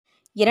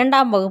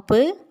இரண்டாம் வகுப்பு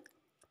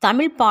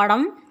தமிழ்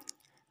பாடம்.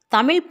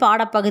 தமிழ்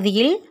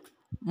பாடப்பகுதியில்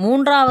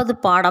 3வது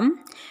பாடம்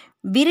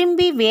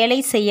விரும்பி வேலை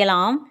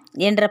செய்யலாம்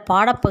என்ற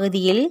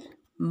பாடப்பகுதியில்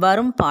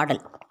வரும்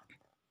பாடல்.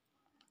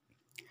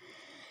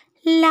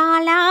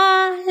 லாலா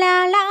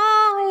லாலா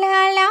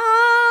லாலா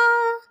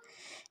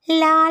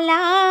லாலா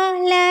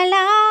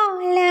லாலா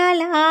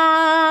லாலா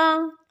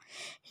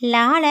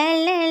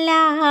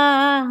லாலலலா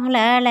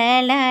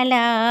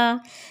லாலலலா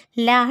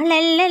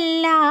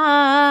லாலலலா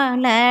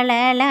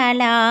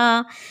லாலலலா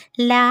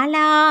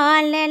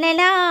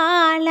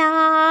லாலலலலா.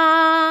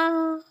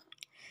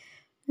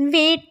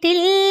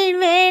 வீட்டில்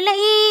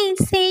வேலை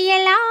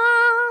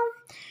செய்யலாம்,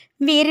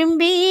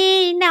 விரும்பி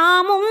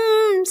நாமும்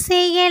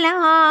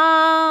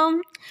செய்யலாம்.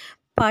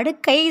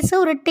 படுக்கை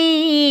சுருட்டி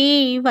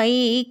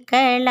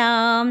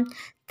வைக்கலாம்,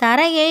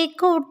 தரையை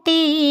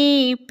கூட்டி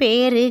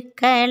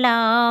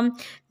பெருக்கலாம்.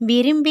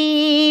 விரும்பி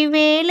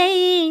வேலை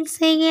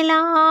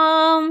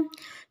செய்யலாம்,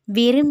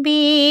 விரும்பி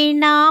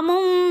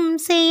நாமும்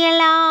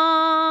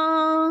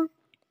செய்யலாம்.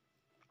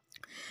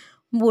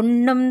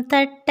 உண்ணும்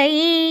தட்டை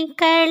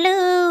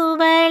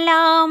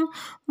கழுவலாம்,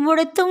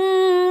 உடுத்தும்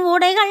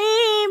உடைகள்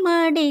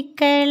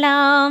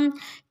மடிக்கலாம்.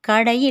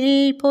 கடையில்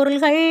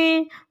பொருள்கள்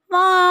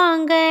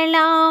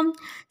வாங்கலாம்,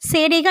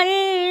 செடிகள்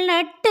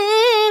நட்டு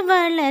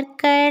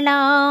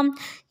வளர்க்கலாம்.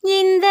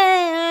 இந்த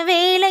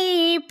வேலை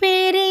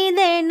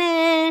பெரிதென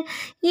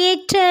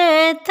ஏற்ற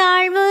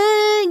தாழ்வு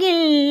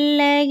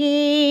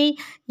இல்லையே,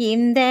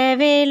 இந்த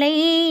வேலை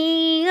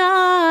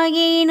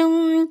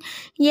ஆயினும்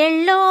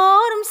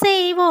எல்லோரும்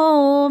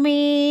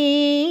செய்வோமே.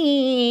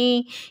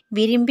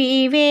 விரும்பி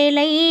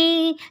வேலை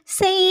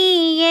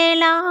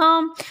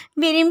செய்யலாம்,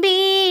 விரும்பி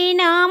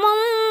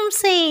நாமும்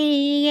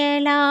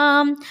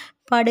செய்யலாம்.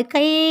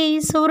 படுக்கை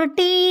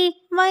சுருட்டி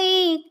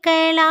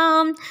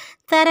வைக்கலாம்,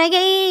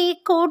 தரையை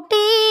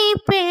கூட்டி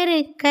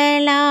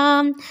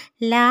பெருக்கலாம்.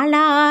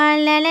 லாலா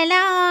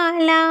லலலா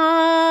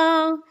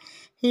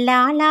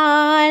லாலா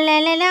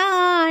லலலா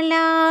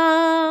லாலா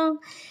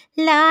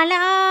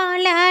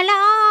லாலா லாலா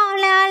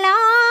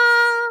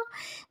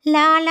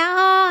லாலா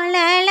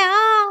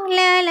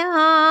லாலா.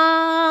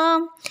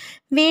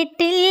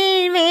 வீட்டில்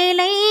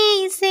வேலை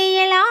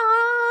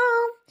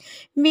செய்யலாம்,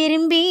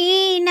 விரும்பி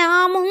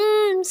நாமும்